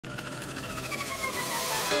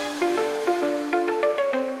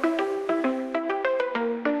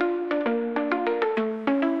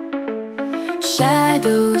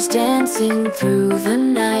Shadows dancing through the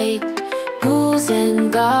night, ghouls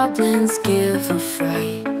and goblins give a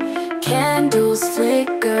fright. Candles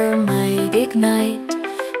flicker, might ignite,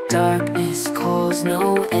 darkness calls,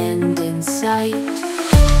 no end in sight.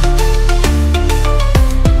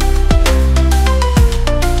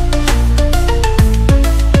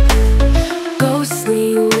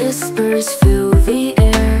 Ghostly whispers fill the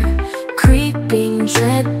air, creeping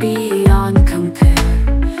dread beyond compare.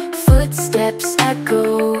 Footsteps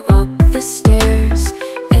echo up the stairs,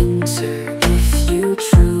 enter if you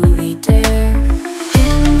truly dare.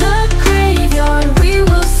 In the graveyard we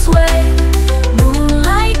will sway,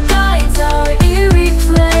 moonlight guides our eerie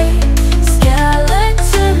play.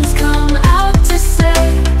 Skeletons come out to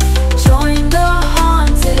say, join the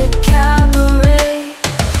haunted cabaret.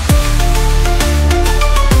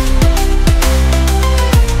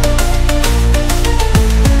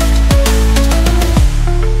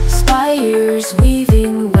 Spires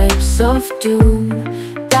weaving webs of doom,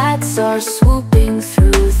 bats are swooping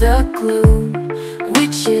through the gloom.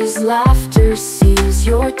 Witches' laughter seals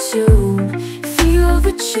your tomb, feel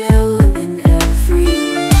the chill in every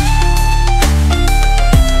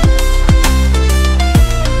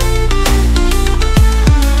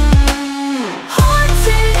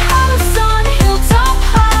haunted house on hilltop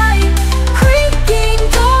high. Creaking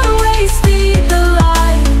doorways lead the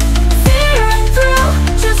light. Fear and thrill,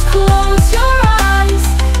 just close your eyes.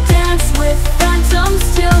 Dance with phantoms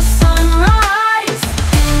till sunrise.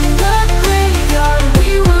 In the graveyard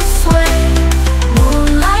we will sway,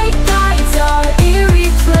 moonlight guides our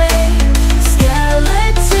eerie play.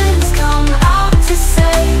 Skeletons come out to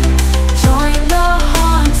say, join the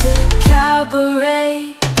haunted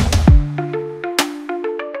cabaret.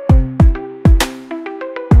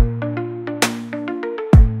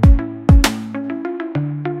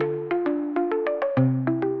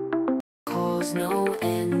 Calls, no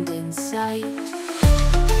end in sight.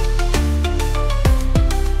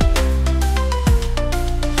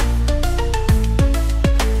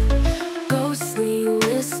 Ghostly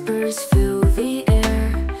whispers fill the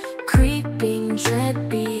air, creeping dread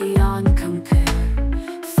beyond compare.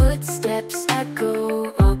 Footsteps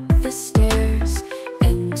echo up the stairs,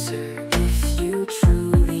 enter if you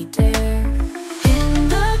truly dare. In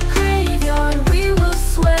the graveyard we will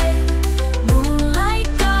sway, moonlight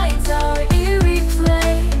guides our eerie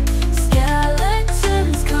play.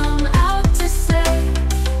 Skeletons come out to say,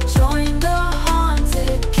 join the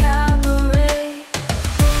haunted cabaret.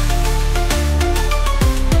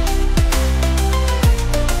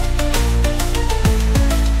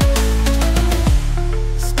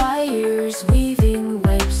 Spires weaving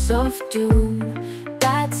webs of doom,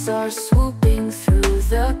 bats are swooping through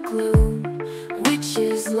the gloom.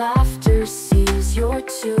 Witches' laughter seals your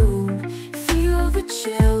tomb, feel the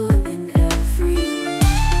chill in every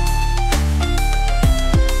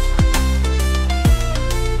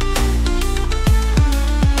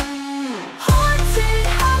haunted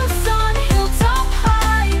house on hilltop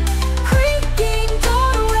high. Creaking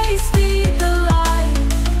doorways lead the light.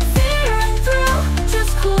 Fear and thrill,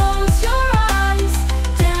 just close your eyes.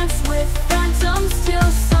 Dance with phantoms till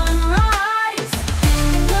sunrise. In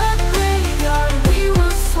the graveyard we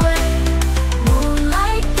will sway,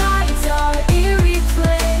 moonlight guides our eerie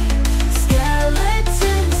play.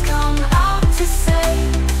 Skeletons come out to say,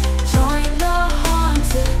 join the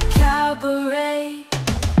haunted cabaret.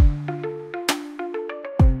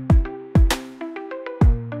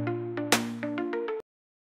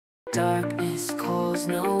 Darkness calls,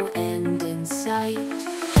 no end in sight.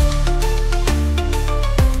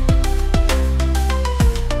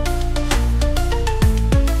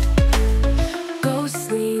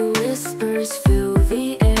 Ghostly whispers fill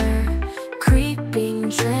the air, creeping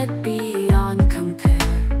dread beyond compare.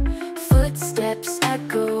 Footsteps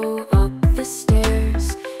echo up the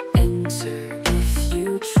stairs, enter if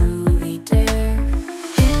you truly dare.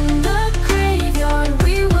 In the graveyard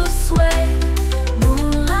we will sway,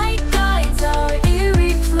 moonlight guides our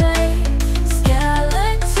eerie play.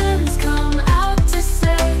 Skeletons come out to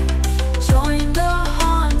say, join the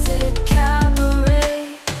haunted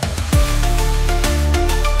cabaret.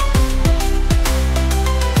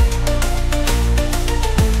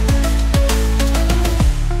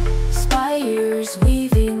 Spires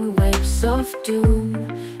weaving webs of doom,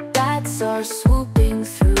 bats are swooping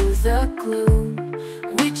through the gloom.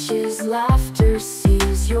 Witches' laughter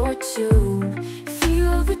seals your tomb,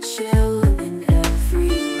 feel the chill in